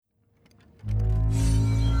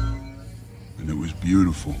was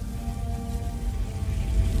beautiful.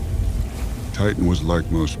 Titan was like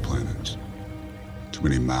most planets. Too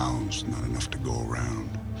many mouths, not enough to go around.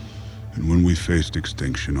 And when we faced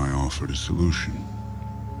extinction, I offered a solution.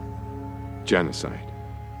 Genocide.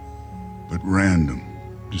 But random,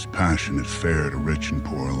 dispassionate, fair to rich and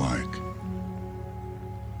poor alike.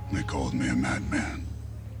 They called me a madman.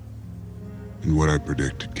 And what I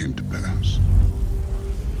predicted came to pass.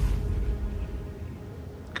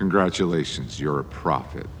 Congratulations, you're a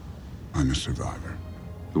prophet I'm a survivor.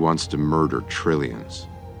 who wants to murder trillions.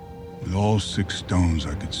 With all 6 stones,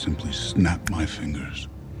 I could simply snap my fingers.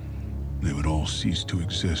 They would all cease to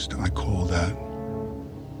exist. I call that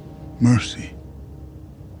mercy.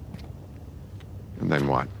 And then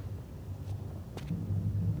what?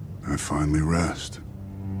 I finally rest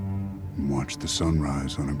and watch the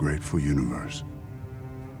sunrise on a grateful universe.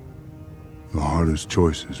 The hardest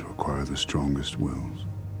choices require the strongest wills.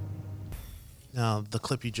 Now, the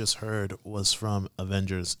clip you just heard was from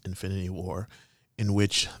Avengers Infinity War, in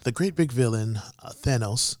which the great big villain,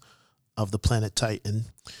 Thanos, of the planet Titan,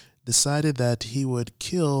 decided that he would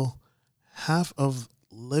kill half of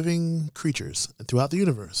living creatures throughout the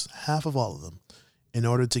universe, half of all of them, in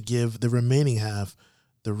order to give the remaining half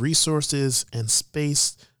the resources and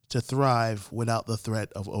space to thrive without the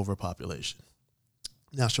threat of overpopulation.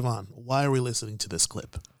 Now, Siobhan, why are we listening to this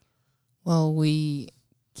clip? Well, we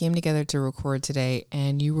came together to record today,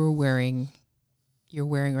 and you're wearing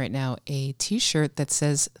right now a T-shirt that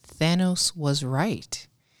says Thanos was right.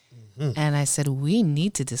 Mm-hmm. And I said, we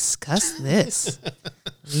need to discuss this.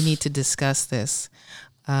 We need to discuss this.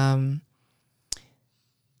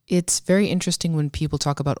 It's very interesting when people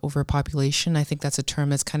talk about overpopulation. I think that's a term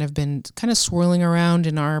that's kind of swirling around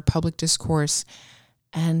in our public discourse.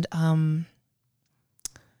 And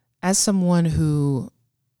as someone who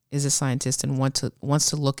is a scientist and wants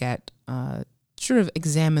to look at, sort of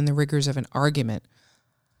examine the rigors of an argument,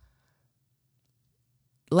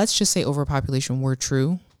 let's just say overpopulation were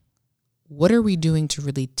true. What are we doing to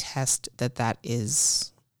really test that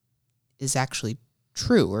is actually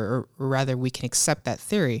true, or rather we can accept that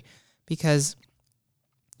theory? Because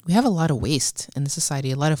we have a lot of waste in the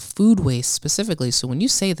society, a lot of food waste specifically. So when you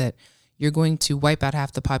say that you're going to wipe out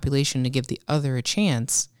half the population to give the other a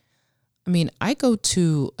chance, I mean, I go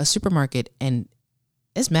to a supermarket and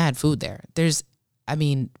there's mad food there. There's,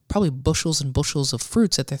 probably bushels and bushels of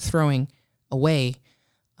fruits that they're throwing away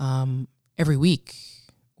every week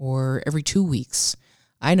or every 2 weeks.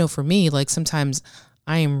 I know for me, like sometimes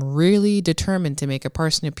I am really determined to make a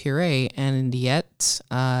parsnip puree, and yet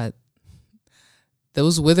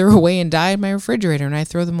those wither away and die in my refrigerator, and I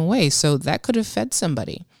throw them away. So that could have fed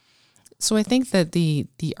somebody. So I think that the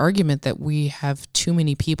argument that we have too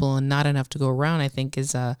many people and not enough to go around, I think,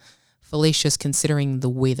 is fallacious considering the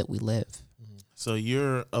way that we live. So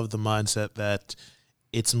you're of the mindset that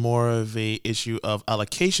it's more of a issue of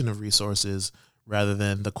allocation of resources rather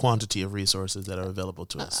than the quantity of resources that are available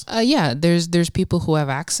to us. Yeah, there's people who have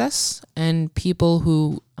access and people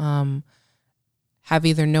who have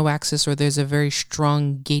either no access or there's a very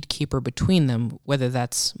strong gatekeeper between them, whether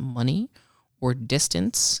that's money or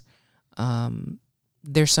distance.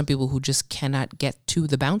 There's some people who just cannot get to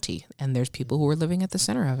the bounty, and there's people who are living at the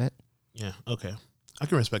center of it. Yeah, okay. I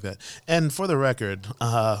can respect that. And for the record,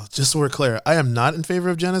 just so we're clear, I am not in favor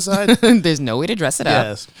of genocide. There's no way to dress it up.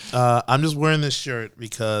 Yes. I'm just wearing this shirt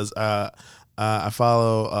because I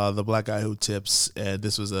follow the black guy who tips, and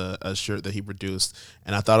this was a shirt that he produced,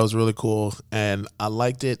 and I thought it was really cool, and I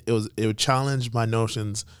liked it. It would challenge my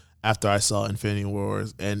notions after I saw Infinity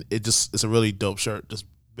Wars, and it's a really dope shirt, just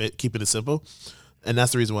keeping it simple, and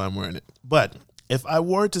that's the reason why I'm wearing it. But if I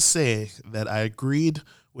were to say that I agreed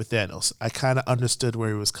with Thanos, I kind of understood where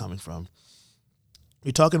he was coming from.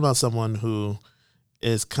 You're talking about someone who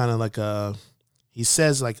is kind of like he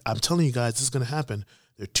says, like, I'm telling you guys, this is going to happen.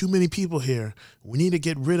 There are too many people here. We need to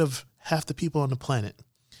get rid of half the people on the planet.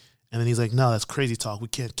 And then he's like, no, that's crazy talk. We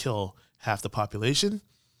can't kill half the population.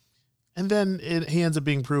 And then he ends up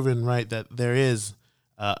being proven right that there is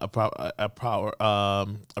a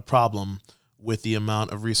problem with the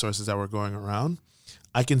amount of resources that were going around.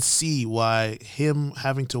 I can see why him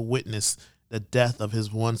having to witness the death of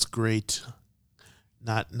his once great,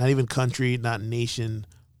 not even country, not nation,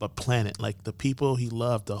 but planet, like the people he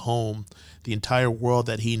loved, the home, the entire world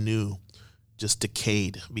that he knew just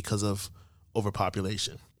decayed because of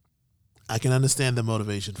overpopulation. I can understand the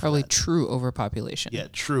motivation for Probably that. True overpopulation. Yeah,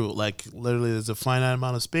 true. Like literally there's a finite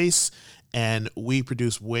amount of space and we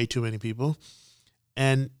produce way too many people.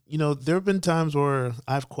 And, there have been times where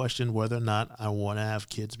I've questioned whether or not I want to have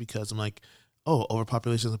kids because I'm like, oh,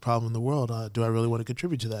 overpopulation is a problem in the world. Do I really want to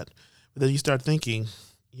contribute to that? But then you start thinking,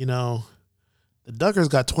 you know, the Duggars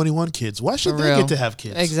got 21 kids. Why should For they real. get to have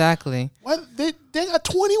kids? Exactly. Why they got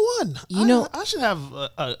 21? You know- I should have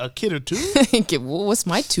a kid or two. Well, what's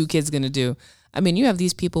my 2 kids going to do? I mean, you have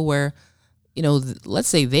these people where, you know, let's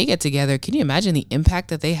say they get together. Can you imagine the impact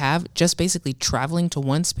that they have just basically traveling to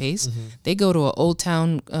one space? They go to an old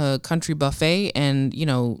town country buffet and, you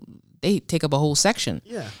know, they take up a whole section.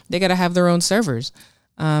 Yeah. They got to have their own servers.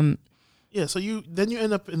 Yeah, so you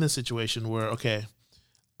end up in this situation where, okay,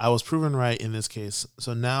 I was proven right in this case.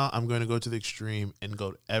 So now I'm going to go to the extreme and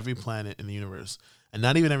go to every planet in the universe. And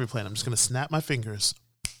not even every planet. I'm just going to snap my fingers.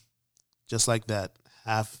 Just like that,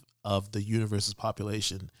 half of the universe's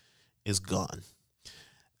population is gone.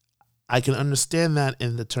 I can understand that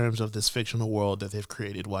in the terms of this fictional world that they've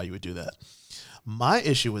created, why you would do that. My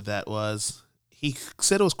issue with that was he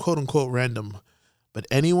said it was quote unquote random, but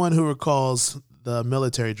anyone who recalls the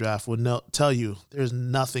military draft would tell you there's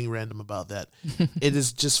nothing random about that. It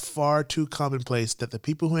is just far too commonplace that the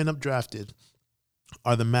people who end up drafted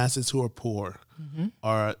are the masses who are poor,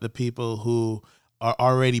 are the people who are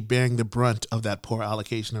already bearing the brunt of that poor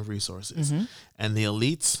allocation of resources. And the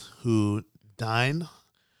elites who dine,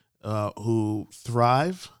 who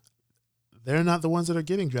thrive, they're not the ones that are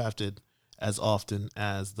getting drafted as often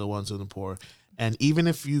as the ones who are the poor. And even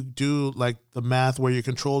if you do like the math where you're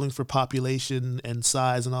controlling for population and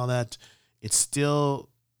size and all that, it still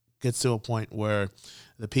gets to a point where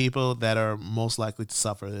the people that are most likely to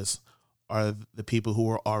suffer this are the people who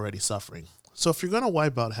are already suffering. So if you're going to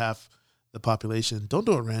wipe out half the population, don't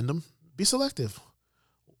do it random. Be selective.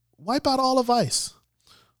 Wipe out all of ICE.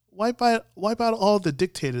 Wipe out all the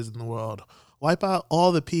dictators in the world. Wipe out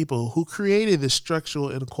all the people who created this structural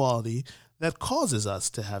inequality that causes us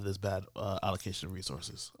to have this bad allocation of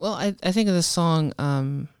resources. Well, I think of this song,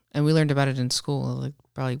 and we learned about it in school, like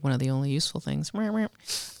probably one of the only useful things.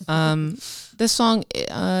 This song,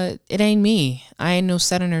 It Ain't Me, I Ain't No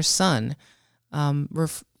Senator's Son,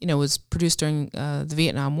 was produced during the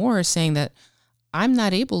Vietnam War, saying that I'm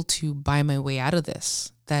not able to buy my way out of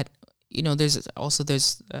this. That, you know, there's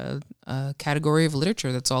a category of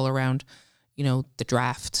literature that's all around, you know, the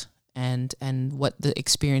draft and what the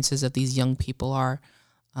experiences of these young people are.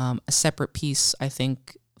 A separate piece, I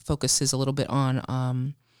think, focuses a little bit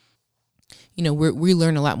on, we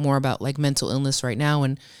learn a lot more about like mental illness right now.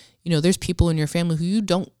 And, you know, there's people in your family who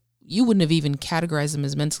you wouldn't have even categorized them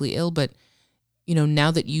as mentally ill, but, you know, now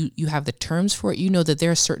that you have the terms for it, you know that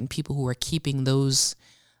there are certain people who are keeping those,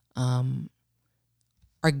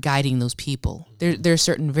 are guiding those people. There are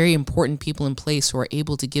certain very important people in place who are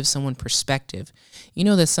able to give someone perspective. You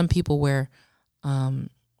know, there's some people where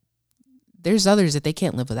there's others that they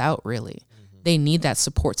can't live without, really. They need that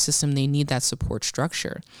support system. They need that support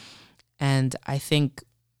structure. And I think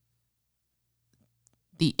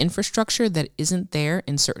the infrastructure that isn't there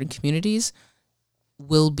in certain communities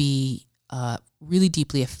will be really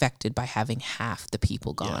deeply affected by having half the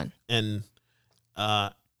people gone. Yeah.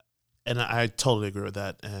 And I totally agree with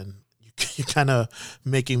that. And you're kind of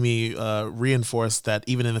making me reinforce that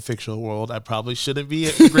even in the fictional world, I probably shouldn't be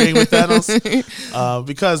agreeing with Thanos.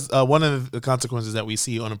 Because one of the consequences that we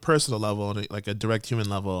see on a personal level, on like a direct human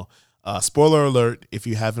level, spoiler alert if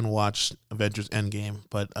you haven't watched Avengers Endgame,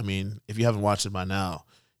 but I mean, if you haven't watched it by now,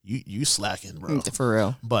 you slacking, bro. For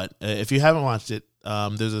real. But if you haven't watched it,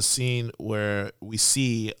 there's a scene where we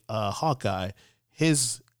see Hawkeye,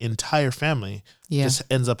 his entire family just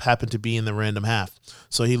ends up happening to be in the random half.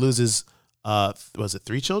 So he loses, was it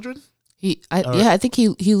 3 children? I think he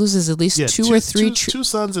loses at least two or three. Two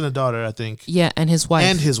sons and a daughter, I think. Yeah, and his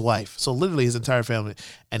wife. So literally his entire family.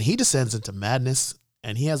 And he descends into madness,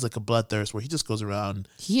 and he has like a bloodthirst where he just goes around.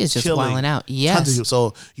 He is just killing wilding out. tons of Yes. people.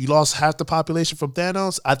 So you lost half the population from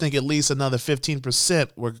Thanos. I think at least another 15%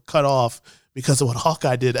 were cut off because of what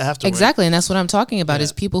Hawkeye did afterwards. Exactly, and that's what I'm talking about Yeah.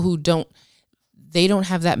 is people who don't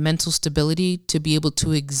have that mental stability to be able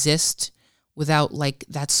to exist without like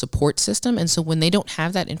that support system. And so when they don't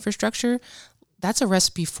have that infrastructure, that's a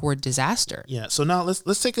recipe for disaster. Yeah. So now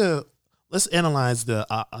let's analyze the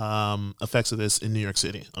effects of this in New York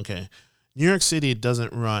City. Okay, New York City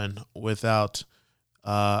doesn't run without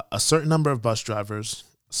a certain number of bus drivers,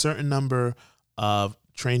 a certain number of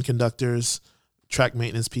train conductors, track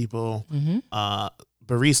maintenance people,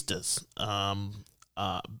 baristas,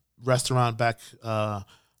 restaurant back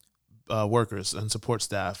workers and support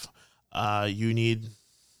staff. You need,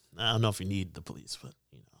 I don't know if you need the police, but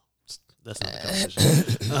you know, that's not the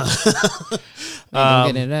conversation. I'm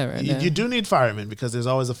getting it out right now. You do need firemen because there's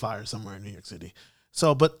always a fire somewhere in New York City.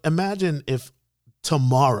 So, but imagine if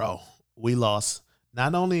tomorrow we lost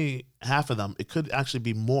not only half of them, it could actually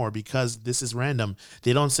be more because this is random.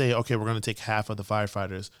 They don't say, okay, we're going to take half of the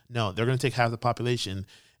firefighters. No, they're going to take half the population.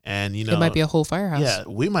 And, It might be a whole firehouse. Yeah,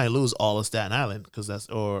 we might lose all of Staten Island because that's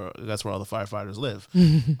where all the firefighters live.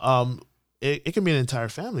 It can be an entire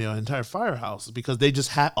family or an entire firehouse because they just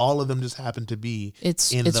all of them just happen to be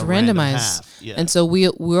It's in the randomized. half. Yeah. And so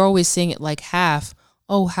we're always saying it like half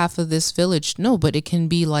of this village. No, but it can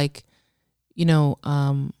be like,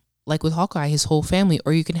 like with Hawkeye, his whole family,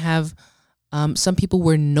 or you can have some people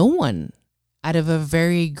where no one out of a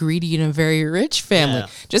very greedy and a very rich family. Yeah.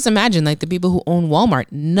 Just imagine like the people who own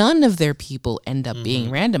Walmart, none of their people end up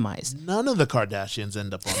being randomized. None of the Kardashians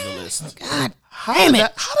end up on the list. God How damn did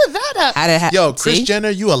it. how did that happen? Yo, Kris See?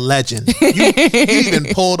 Jenner, you a legend. You even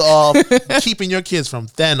pulled off keeping your kids from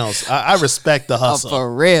Thanos. I respect the Oh, hustle.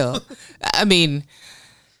 for real. I mean,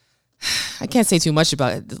 I can't say too much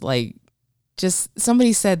about it. Like, just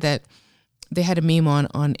somebody said that they had a meme on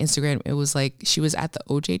Instagram. It was like she was at the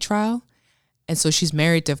OJ trial. And so she's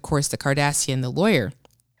married to, of course, the Kardashian, the lawyer.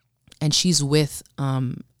 And she's with,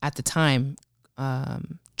 at the time,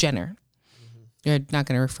 Jenner. You're not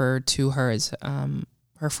going to refer to her as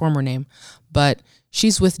her former name. But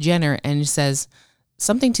she's with Jenner and says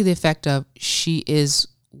something to the effect of she is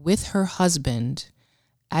with her husband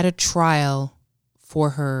at a trial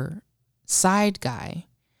for her side guy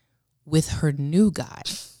with her new guy.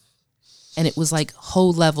 And it was like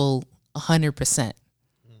whole level 100%.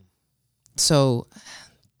 So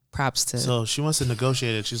props to. So she wants to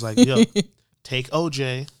negotiate it. She's like, yo, take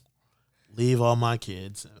OJ, leave all my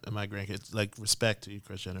kids and my grandkids. Like, respect to you,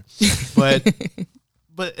 Kris Jenner.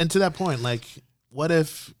 But and to that point, like, what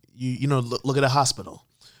if you look at a hospital?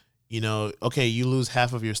 Okay, you lose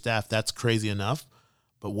half of your staff. That's crazy enough.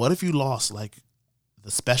 But what if you lost like the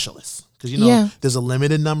specialists? Because there's a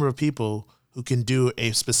limited number of people who can do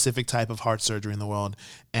a specific type of heart surgery in the world.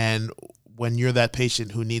 And when you're that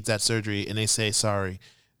patient who needs that surgery and they say, sorry,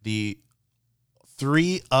 the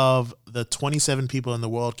 3 of the 27 people in the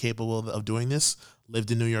world capable of doing this lived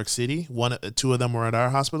in New York City. 2 of them were at our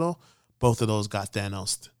hospital. Both of those got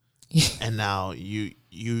Thanos. And now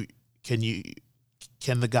can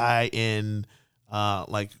the guy in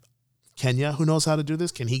like Kenya who knows how to do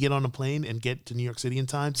this, can he get on a plane and get to New York City in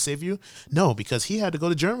time to save you? No, because he had to go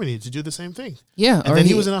to Germany to do the same thing. Yeah, and then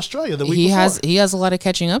he was in Australia the week before. He has a lot of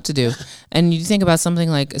catching up to do. And you think about something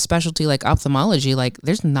like a specialty like ophthalmology, like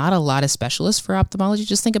there's not a lot of specialists for ophthalmology.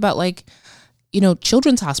 Just think about like,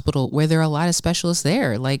 Children's Hospital where there are a lot of specialists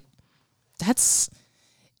there. Like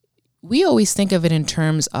we always think of it in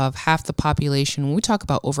terms of half the population. When we talk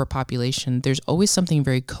about overpopulation, there's always something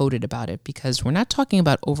very coded about it because we're not talking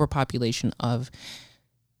about overpopulation of,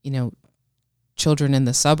 children in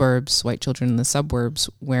the suburbs, white children in the suburbs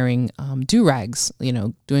wearing do-rags,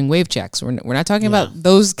 doing wave checks. We're not talking about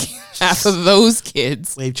those, half of those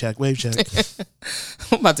kids. Wave check.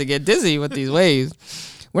 I'm about to get dizzy with these waves.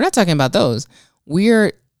 We're not talking about those.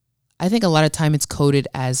 I think a lot of time it's coded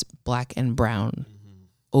as black and brown.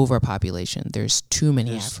 Overpopulation. There's too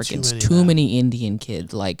many Africans, too many Indian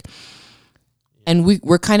kids. Like, and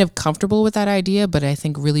we're kind of comfortable with that idea, but I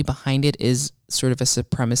think really behind it is sort of a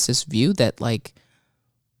supremacist view that like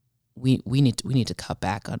we need to cut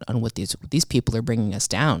back on what these people are bringing us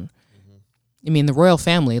down. I mean, the royal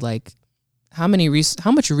family, like how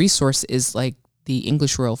much resource is like the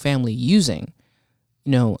English royal family using?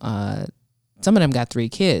 Some of them got 3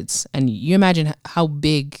 kids, and you imagine how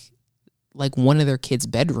big like one of their kids'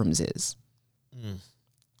 bedrooms is.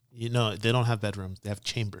 They don't have bedrooms. They have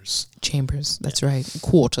chambers. That's right.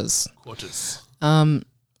 Quarters.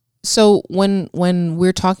 So when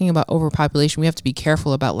we're talking about overpopulation, we have to be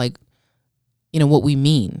careful about like, what we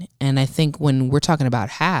mean. And I think when we're talking about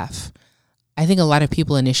half, I think a lot of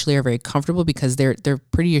people initially are very comfortable because they're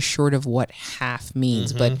pretty assured of what half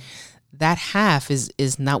means. But that half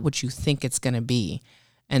is not what you think it's going to be.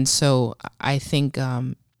 And so I think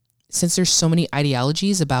since there's so many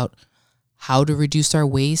ideologies about how to reduce our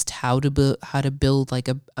waste, how to build like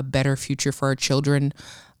a better future for our children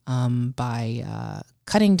by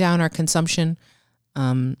cutting down our consumption,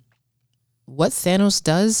 what Thanos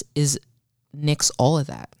does is nix all of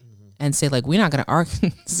that and say like, we're not going to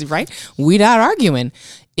argue, right? We're not arguing.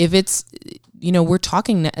 If it's, we're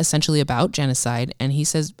talking essentially about genocide, and he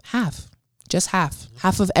says just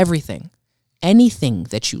half of everything, anything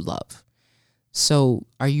that you love. So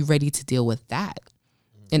are you ready to deal with that?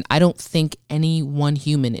 And I don't think any one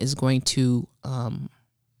human is going to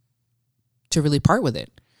really part with it.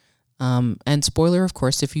 And spoiler, of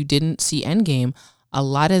course, if you didn't see Endgame, a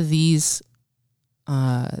lot of these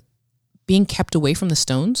being kept away from the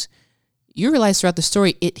stones, you realize throughout the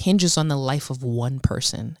story, it hinges on the life of one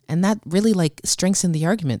person. And that really like strengthens the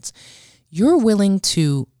arguments. You're willing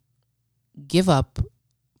to give up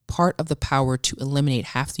part of the power to eliminate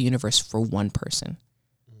half the universe for one person.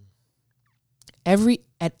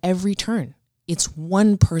 At every turn, it's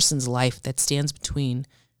one person's life that stands between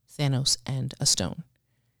Thanos and a stone.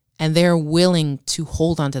 And they're willing to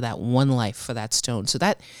hold on to that one life for that stone. So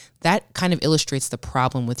that kind of illustrates the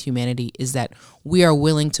problem with humanity, is that we are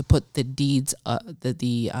willing to put the needs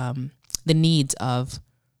of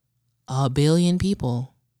a billion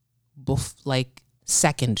people like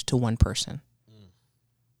second to one person.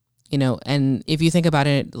 You know, and if you think about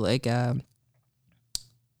it like a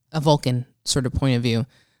Vulcan sort of point of view,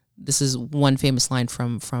 this is one famous line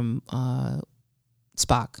from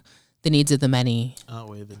Spock: "The needs of the many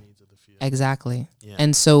outweigh the needs of the few." Exactly. Yeah.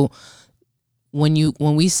 And so when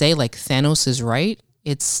we say like Thanos is right,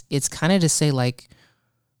 it's kind of to say like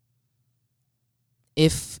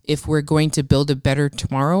if we're going to build a better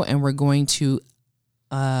tomorrow and we're going to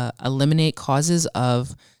eliminate causes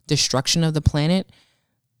of destruction of the planet,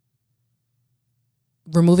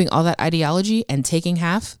 removing all that ideology and taking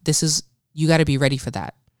half, you got to be ready for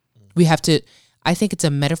that. We have to, I think it's a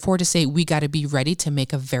metaphor to say we got to be ready to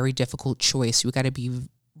make a very difficult choice. We got to be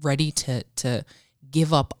ready to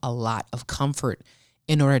give up a lot of comfort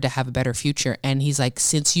in order to have a better future. And he's like,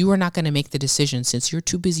 since you are not going to make the decision, since you're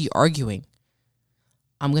too busy arguing,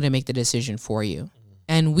 I'm going to make the decision for you.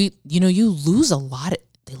 And you lose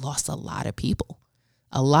they lost a lot of people,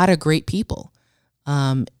 a lot of great people.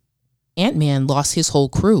 Ant-Man lost his whole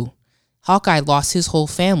crew. Hawkeye lost his whole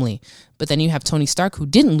family. But then you have Tony Stark, who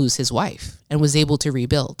didn't lose his wife and was able to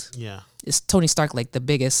rebuild. Yeah. Is Tony Stark like the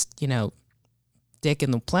biggest, dick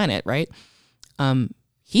in the planet, right?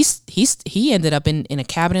 He ended up in a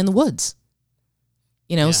cabin in the woods.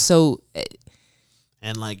 So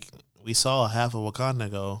and like we saw half of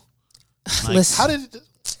Wakanda go. Like, listen. how did it,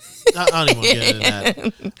 I don't even want to get into that.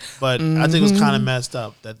 But I think it was kind of messed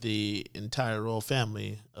up that the entire royal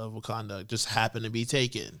family of Wakanda just happened to be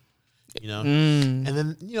taken. And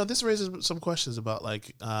then this raises some questions about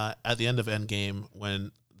like at the end of Endgame,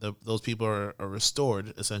 when those people are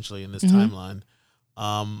restored essentially in this timeline.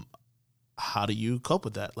 How do you cope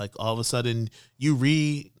with that? Like all of a sudden you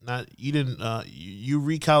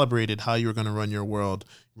recalibrated how you were going to run your world,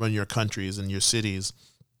 run your countries and your cities,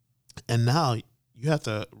 and now you have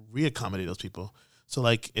to reaccommodate those people. So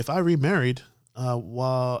like if I remarried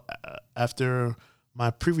after my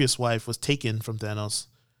previous wife was taken from Thanos,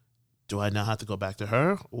 do I now have to go back to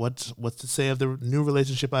her? What's to say of the new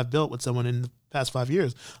relationship I've built with someone in the past 5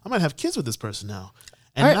 years? I might have kids with this person now.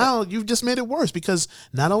 And now you've just made it worse, because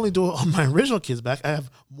not only do I want my original kids back, I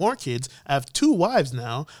have more kids. I have 2 wives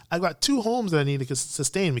now. I've got 2 homes that I need to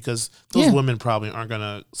sustain, because those women probably aren't going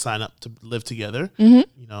to sign up to live together.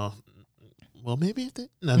 Well, maybe if they...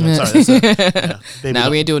 No, sorry. Baby, now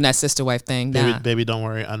we ain't doing that sister wife thing. Baby, don't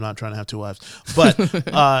worry. I'm not trying to have 2 wives. But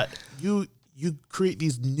you create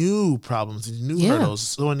these new problems, these new hurdles.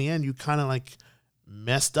 So in the end, you kind of like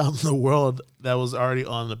messed up the world that was already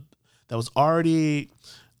on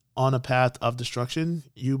a path of destruction.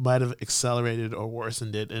 You might have accelerated or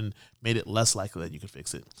worsened it and made it less likely that you could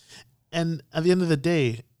fix it. And at the end of the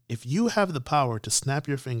day, if you have the power to snap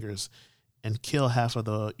your fingers and kill half of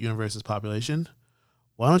the universe's population,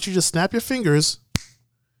 why don't you just snap your fingers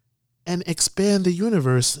and expand the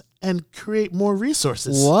universe and create more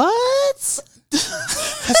resources? What?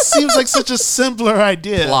 That seems like such a simpler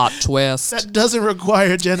idea. Plot twist. That doesn't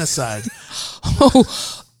require genocide. Hold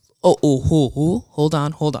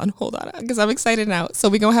on. Because I'm excited now. So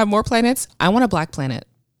we going to have more planets? I want a black planet.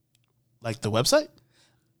 Like the website?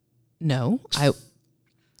 No.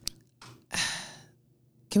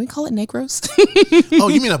 Can we call it Negros? Oh,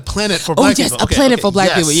 you mean a planet for black people? Oh, yes, a planet for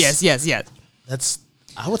black people. Yes.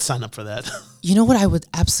 I would sign up for that. You know what I would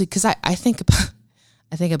absolutely, because I think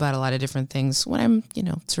about a lot of different things when I'm,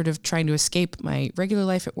 sort of trying to escape my regular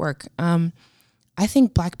life at work. I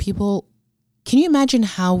think black people, can you imagine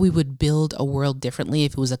how we would build a world differently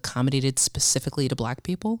if it was accommodated specifically to black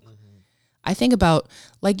people? Mm-hmm. I think about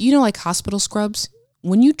like hospital scrubs.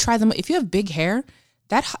 When you try them, if you have big hair,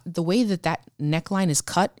 the way that neckline is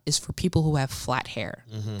cut is for people who have flat hair.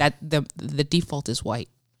 Mm-hmm. That the default is white,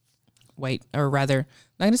 or rather, I'm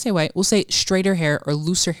not going to say white. We'll say straighter hair or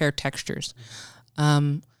looser hair textures.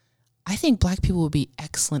 I think black people would be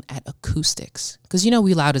excellent at acoustics, because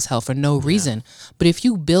we loud as hell for no reason. But if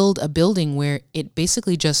you build a building where it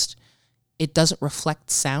basically it doesn't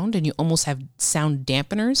reflect sound and you almost have sound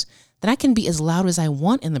dampeners, then I can be as loud as I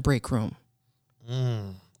want in the break room.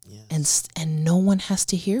 Yes. And no one has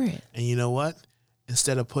to hear it. And you know what?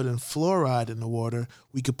 instead of putting fluoride in the water,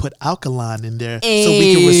 we could put alkaline in there so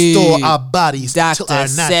we can restore our bodies to our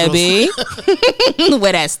natural. Sebi.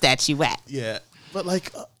 Where that statue at? Yeah, but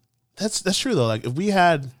like that's true though. Like if we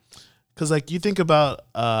had, because like you think about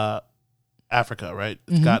Africa, right?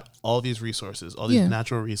 It's got all these resources, all these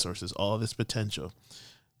natural resources, all this potential,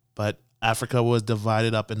 but Africa was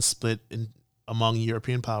divided up and split among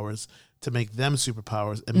European powers to make them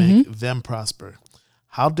superpowers and make them prosper.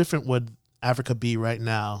 How different would Africa be right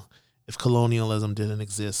now if colonialism didn't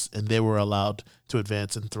exist and they were allowed to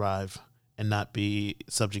advance and thrive and not be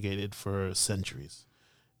subjugated for centuries?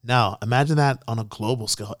 Now, imagine that on a global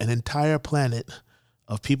scale, an entire planet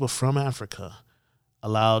of people from Africa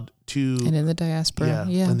allowed to... And in the diaspora,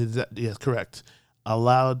 yeah, correct.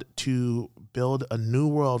 Allowed to build a new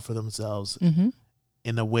world for themselves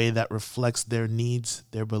in a way that reflects their needs,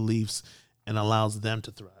 their beliefs, and allows them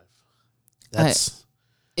to thrive.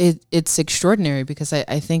 It's extraordinary because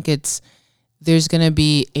I think there's going to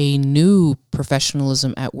be a new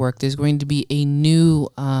professionalism at work. There's going to be a new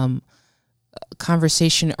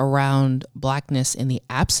conversation around blackness in the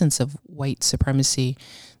absence of white supremacy.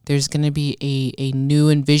 There's going to be a new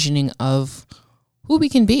envisioning of who we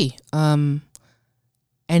can be. And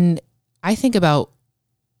I think about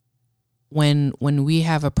when we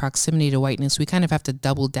have a proximity to whiteness, we kind of have to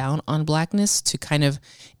double down on blackness to kind of,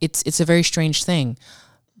 it's a very strange thing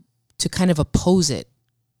to kind of oppose it.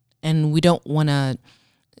 And we don't want to,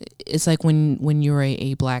 it's like when you're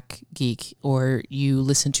a black geek or you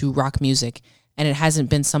listen to rock music and it hasn't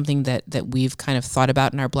been something that we've kind of thought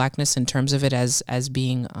about in our blackness in terms of it as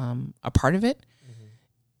being a part of it,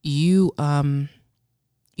 you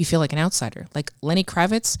feel like an outsider. Like Lenny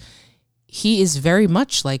Kravitz, he is very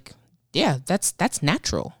much like, yeah, that's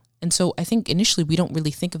natural. And so I think initially we don't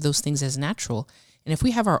really think of those things as natural. And if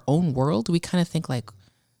we have our own world, we kind of think like,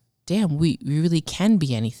 damn, we really can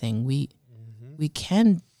be anything. We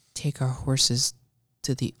can take our horses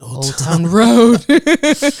to the Old Town Road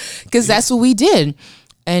because that's what we did.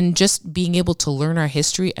 And just being able to learn our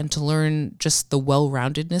history and to learn just the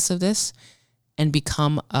well-roundedness of this and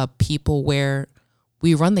become a people where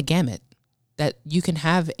we run the gamut, that you can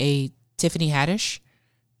have a Tiffany Haddish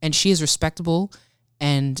and she is respectable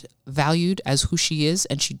and valued as who she is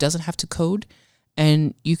and she doesn't have to code.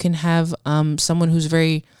 And you can have someone who's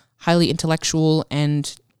very highly intellectual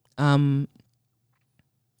and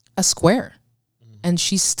a square, and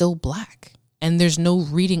she's still black. And there's no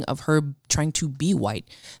reading of her trying to be white,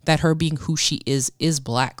 that her being who she is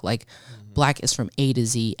black. Like black is from A to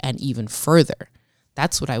Z and even further.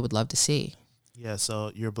 That's what I would love to see. Yeah,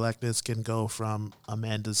 so your blackness can go from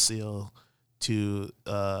Amanda Seal to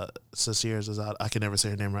Sasheer Azad. I can never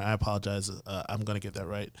say her name right. I apologize. I'm going to get that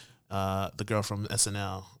right. The girl from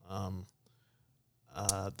SNL.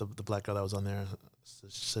 The black girl that was on there,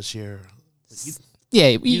 Sasheer.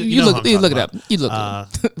 You look it up. You look it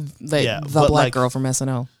up. The black girl from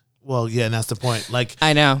SNL. Well, yeah, and that's the point. Like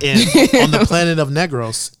I know. On the planet of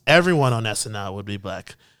Negros, everyone on SNL would be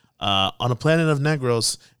black. On the planet of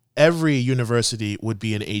Negros, every university would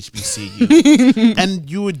be an HBCU, and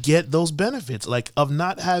you would get those benefits, like of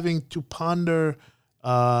not having to ponder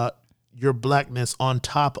your blackness on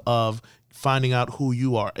top of finding out who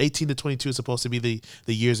you are. 18 to 22 is supposed to be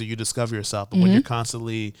the years that you discover yourself, but when you're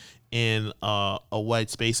constantly in a white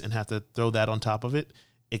space and have to throw that on top of it,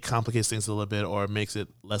 it complicates things a little bit or makes it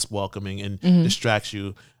less welcoming and distracts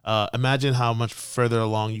you. Imagine how much further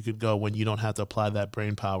along you could go when you don't have to apply that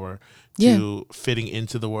brain power to fitting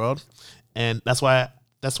into the world. And that's why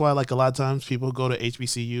like a lot of times people who go to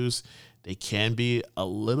HBCUs, they can be a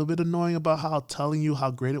little bit annoying about telling you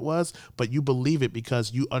how great it was, but you believe it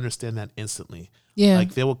because you understand that instantly. Yeah.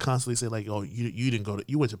 Like they will constantly say like, oh,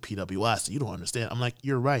 you went to PWI, so you don't understand. I'm like,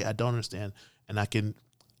 you're right. I don't understand. And I can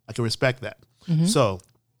respect that. So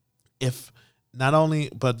if not only,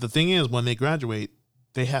 but the thing is when they graduate,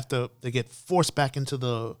 they get forced back into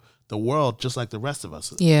the world just like the rest of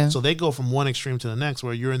us. Yeah. So they go from one extreme to the next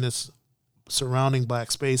where you're in this surrounding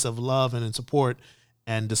black space of love and in support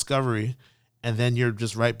and discovery, and then you're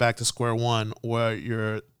just right back to square one where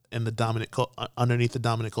you're in the underneath the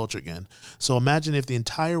dominant culture again. So imagine if the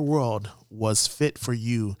entire world was fit for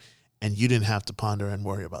you and you didn't have to ponder and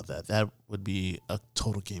worry about that. That would be a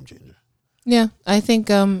total game changer. Yeah, I think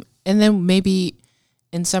and then maybe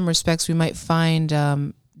in some respects we might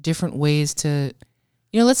find different ways to,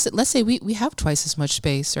 let's say we have twice as much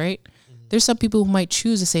space, right? There's some people who might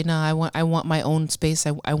choose to say, no, I want my own space.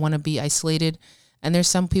 I want to be isolated. And there's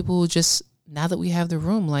some people who just, now that we have the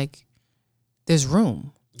room, like there's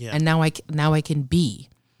room. Yeah. And now I can be.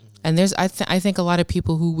 And I think a lot of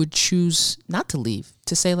people who would choose not to leave,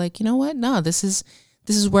 to say like, you know what? No, this is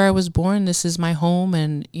where I was born. This is my home.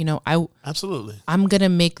 And, Absolutely. I'm going to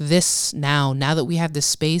make this now that we have the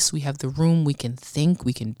space, we have the room, we can think,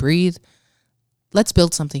 we can breathe. Let's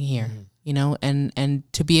build something here, and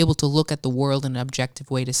to be able to look at the world in an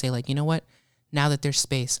objective way to say like, you know what? Now that there's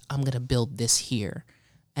space, I'm going to build this here.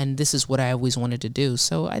 And this is what I always wanted to do.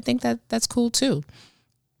 So I think that's cool too.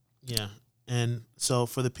 Yeah. And so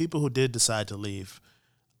for the people who did decide to leave,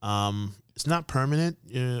 it's not permanent.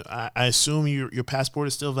 I assume your passport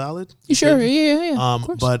is still valid? Sure, yeah. Of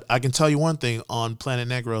course. But I can tell you one thing, on Planet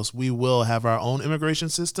Negros, we will have our own immigration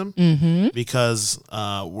system because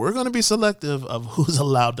we're going to be selective of who's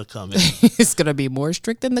allowed to come in. It's going to be more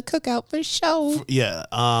strict than the cookout for sure. Yeah.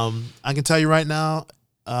 I can tell you right now,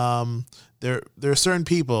 there are certain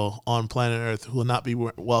people on planet Earth who will not be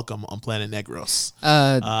welcome on Planet Negros.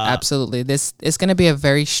 Absolutely. It's going to be a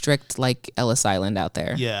very strict, like Ellis Island out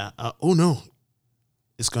there. Yeah. Oh no,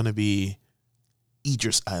 it's going to be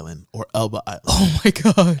Idris Island or Elba Island. Oh my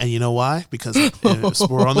god! And you know why? Because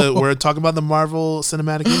we're talking about the Marvel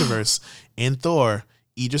Cinematic Universe. In Thor,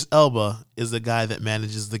 Idris Elba is the guy that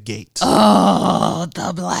manages the gate. Oh,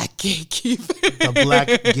 the black gatekeeper. The black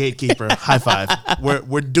gatekeeper. High five.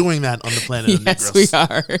 We're doing that on the planet of Yes, Negros. we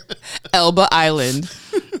are. Elba Island.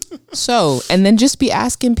 So, and then just be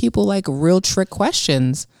asking people like real trick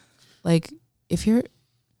questions. Like if you're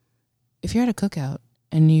at a cookout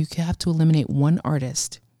and you have to eliminate one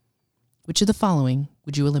artist, which of the following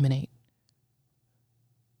would you eliminate?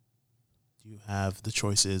 You have the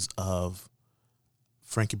choices of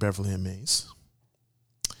Frankie Beverly and Maze.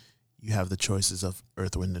 You have the choices of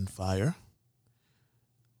Earth, Wind, and Fire,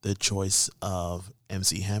 the choice of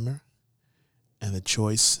MC Hammer, and the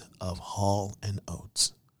choice of Hall and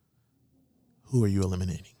Oates. Who are you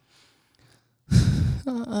eliminating?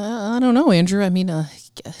 I don't know, Andrew. I mean, I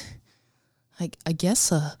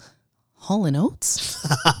guess Hall and Oates.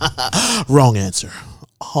 Wrong answer.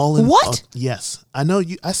 Hall and What? Oates. Yes, I know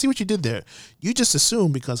you. I see what you did there. You just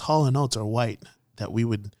assumed because Hall and Oates are white that we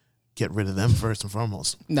would get rid of them first and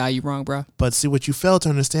foremost. Nah, you wrong, bro. But see, what you fail to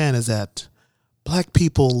understand is that black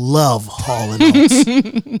people love Hall and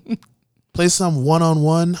Oates. Play some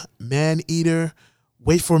one-on-one, Man Eater,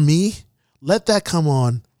 Wait for Me. Let that come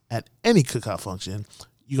on at any cookout function.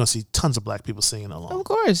 You're going to see tons of black people singing along. Of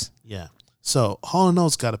course. Yeah. So Hall and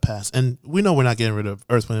Oates got to pass. And we know we're not getting rid of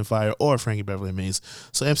Earth, Wind, and Fire or Frankie Beverly and Maze.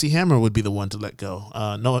 So MC Hammer would be the one to let go.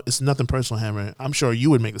 No, it's nothing personal, Hammer. I'm sure you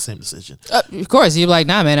would make the same decision. Of course. You're like,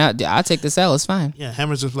 nah, man, I'll take this L. It's fine. Yeah,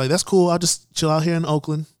 Hammer's just like, that's cool. I'll just chill out here in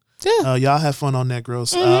Oakland. Yeah. Y'all have fun on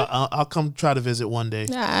Negros. I'll come try to visit one day.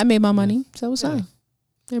 I made my money, so it's fine.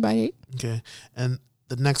 Everybody ate. Okay. And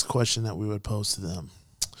the next question that we would pose to them,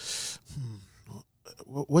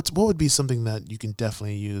 what would be something that you can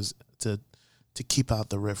definitely use to keep out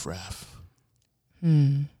the riffraff?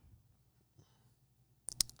 I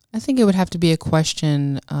think it would have to be a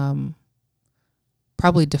question,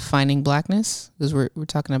 probably defining blackness, because we're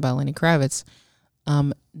talking about Lenny Kravitz.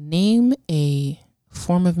 Name a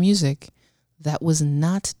form of music that was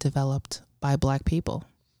not developed by black people.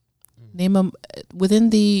 Name them within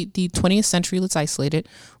the 20th century. Let's isolate it.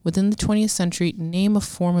 Within the 20th century, name a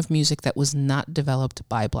form of music that was not developed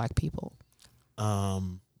by black people.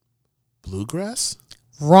 Bluegrass?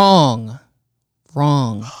 Wrong.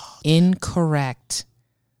 Incorrect.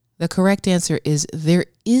 The correct answer is there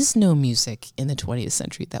is no music in the 20th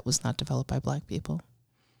century that was not developed by black people.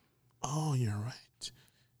 Oh, you're right.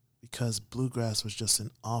 Because bluegrass was just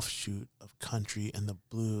an offshoot of country and the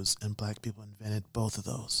blues, and black people invented both of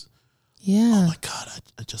those. Yeah. Oh my God,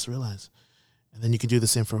 I just realized. And then you can do the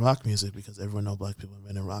same for rock music because everyone knows black people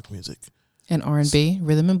invented rock music. And R&B,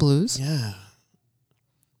 rhythm and blues. Yeah.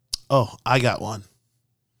 Oh, I got one.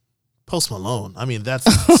 Post Malone. I mean, that's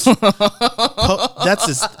that's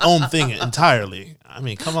his own thing entirely. I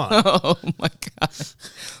mean, come on. Oh my God.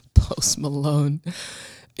 Post Malone.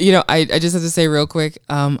 You know, I just have to say real quick,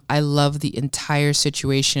 I love the entire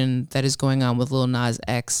situation that is going on with Lil Nas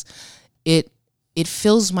X. It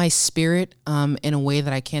fills my spirit in a way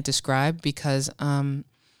that I can't describe because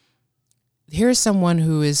here's someone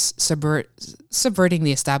who is subverting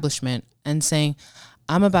the establishment and saying,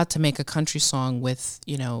 I'm about to make a country song with,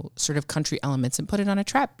 sort of country elements and put it on a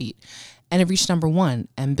trap beat. And it reached #1.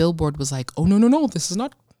 And Billboard was like, oh, no, this is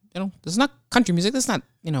not, this is not country music. This is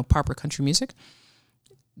not, proper country music.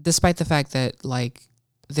 Despite the fact that, like,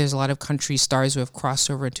 there's a lot of country stars who have crossed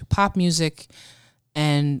over into pop music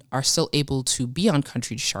and are still able to be on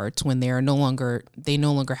country charts when they no longer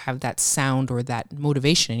have that sound or that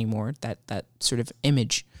motivation anymore, that sort of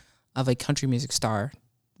image of a country music star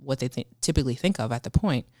what they typically think of at the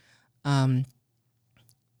point.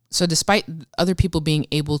 So despite other people being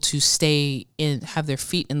able to have their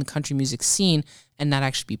feet in the country music scene and not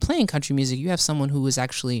actually be playing country music, you have someone who is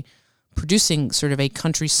actually producing sort of a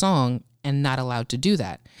country song and not allowed to do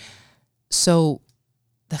that. So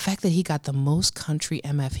the fact that he got the most country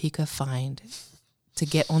MF he could find to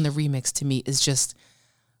get on the remix, to me, is just,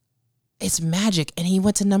 it's magic. And he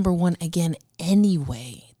went to number one again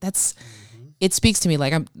anyway. It speaks to me.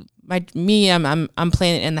 Like I'm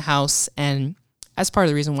playing it in the house, and that's part of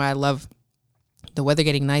the reason why I love the weather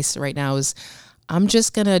getting nice right now is I'm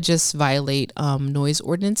just gonna violate noise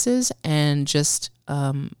ordinances and just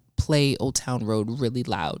play Old Town Road really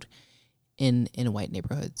loud in white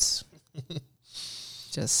neighborhoods.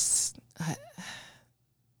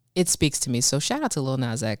 It speaks to me. So shout out to Lil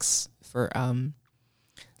Nas X for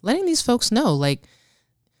letting these folks know, like,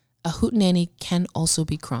 a hootenanny can also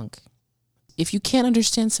be crunk. If you can't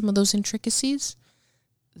understand some of those intricacies,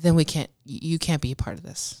 then you can't be a part of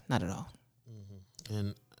this. Not at all. Mm-hmm.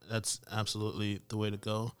 And that's absolutely the way to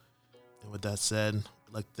go. And with that said,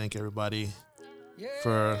 I'd like to thank everybody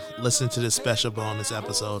for listening to this special bonus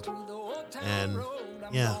episode. And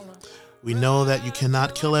yeah, we know that you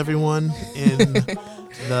cannot kill everyone in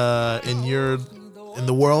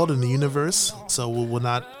the world, in the universe. So we will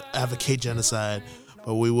not advocate genocide,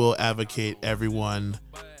 but we will advocate everyone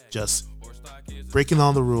just breaking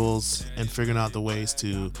all the rules and figuring out the ways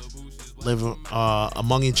to live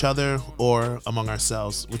among each other or among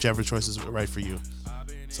ourselves, whichever choice is right for you.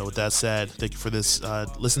 So with that said, thank you for this.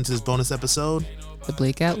 Listen to this bonus episode. The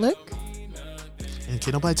Bleak Outlook. And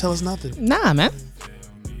can't nobody tell us nothing. Nah, man.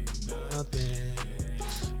 Nothing.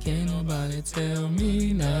 Can't nobody tell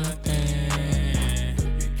me nothing.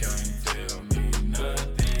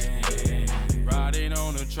 Riding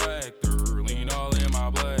on a tractor, lean all in my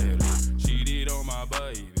bladder. Cheated on my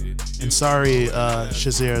baby. And sorry,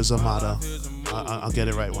 Shazir Zamata. I'll get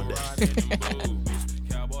it right one day.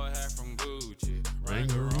 Cowboy hat from Gucci.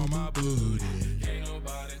 Wrangler on my booty. Can't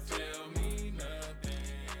nobody tell me nothing.